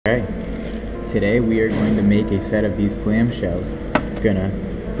Okay, today we are going to make a set of these clamshells. Gonna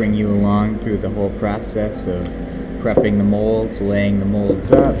bring you along through the whole process of prepping the molds, laying the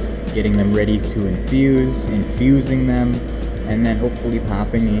molds up, getting them ready to infuse, infusing them, and then hopefully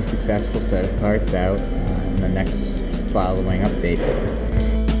popping a successful set of parts out in the next following update.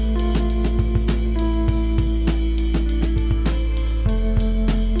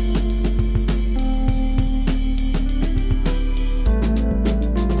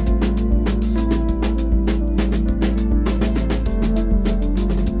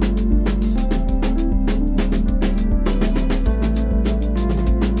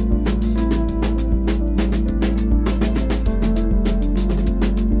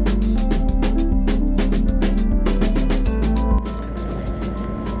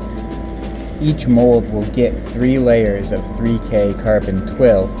 Each mold will get 3 layers of 3K carbon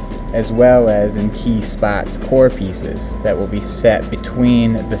twill, as well as in key spots core pieces that will be set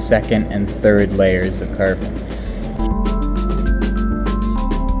between the second and third layers of carbon.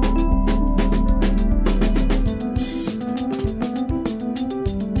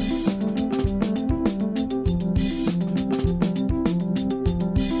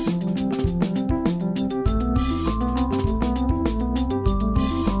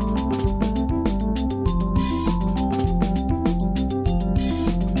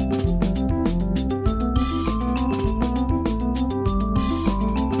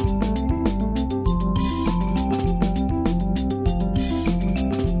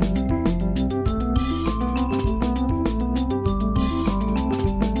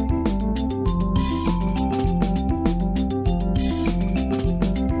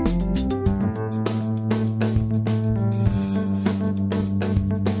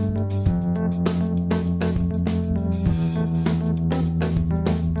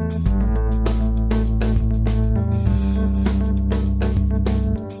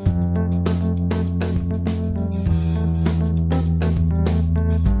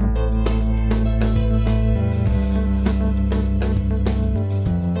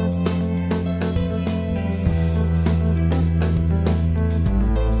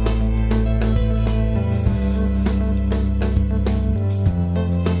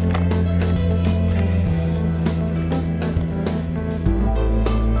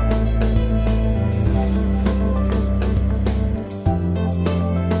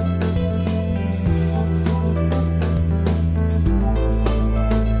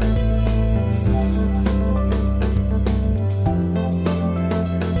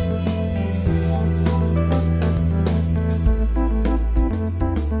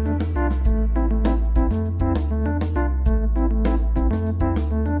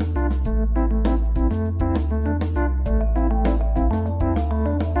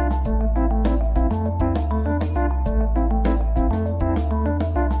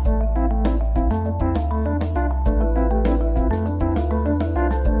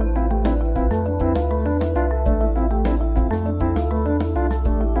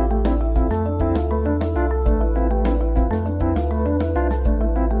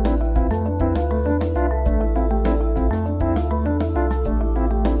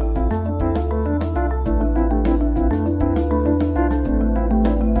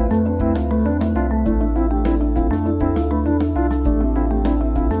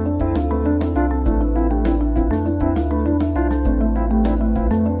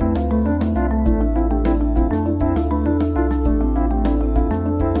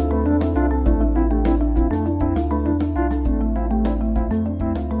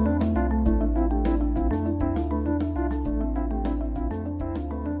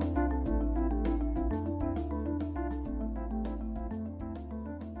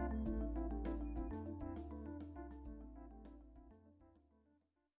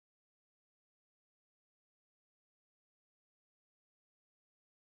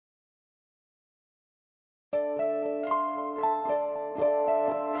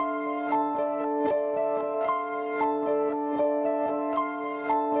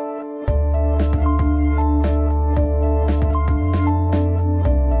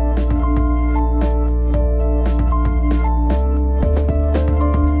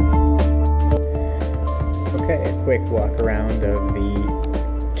 Quick walk around of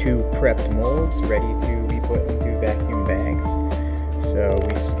the 2 prepped molds ready to be put into vacuum bags. So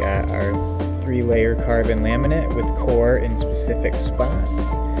we've just got our 3-layer carbon laminate with core in specific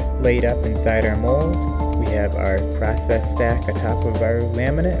spots laid up inside our mold. We have our process stack atop of our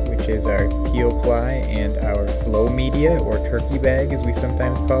laminate, which is our peel ply and our flow media, or turkey bag as we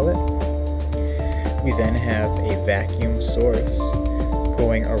sometimes call it. We then have a vacuum source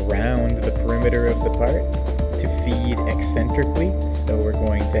going around the perimeter of the part to feed eccentrically. So we're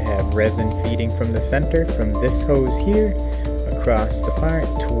going to have resin feeding from the center, from this hose here, across the part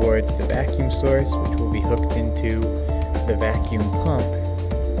towards the vacuum source, which will be hooked into the vacuum pump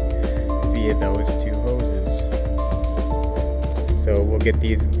via those two hoses. So we'll get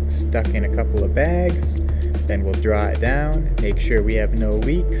these stuck in a couple of bags, then we'll draw it down, make sure we have no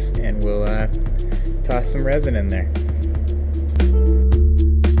leaks, and we'll toss some resin in there.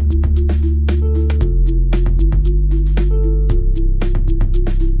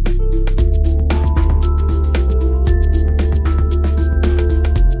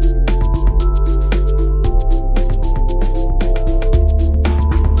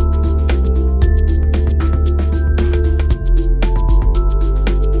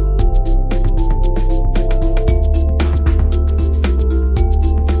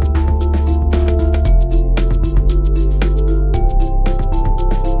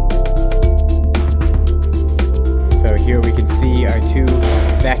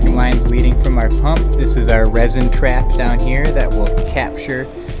 Vacuum lines leading from our pump. This is our resin trap down here that will capture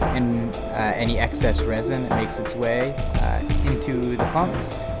any excess resin that makes its way into the pump,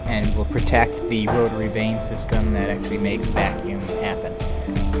 and will protect the rotary vane system that actually makes vacuum happen.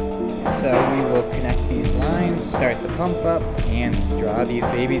 So we will connect these lines, start the pump up, and draw these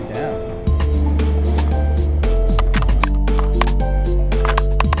babies down.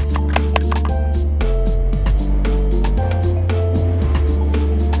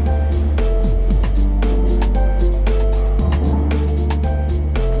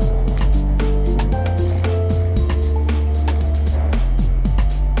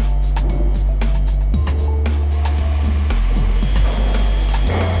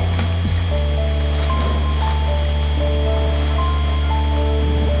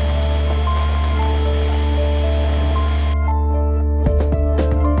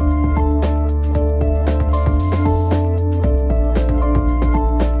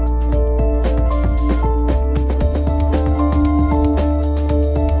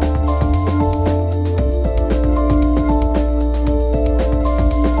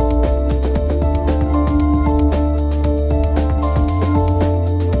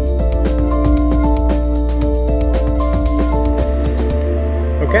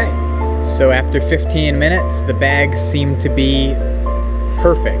 So after 15 minutes, the bags seem to be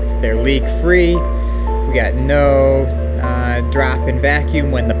perfect. They're leak free. We got no drop in vacuum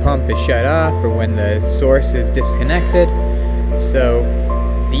when the pump is shut off or when the source is disconnected. So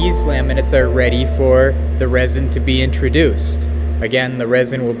these laminates are ready for the resin to be introduced. Again, the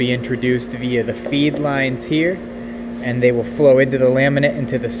resin will be introduced via the feed lines here, and they will flow into the laminate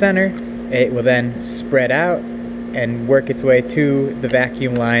into the center. It will then spread out and work its way to the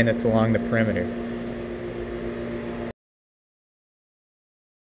vacuum line that's along the perimeter.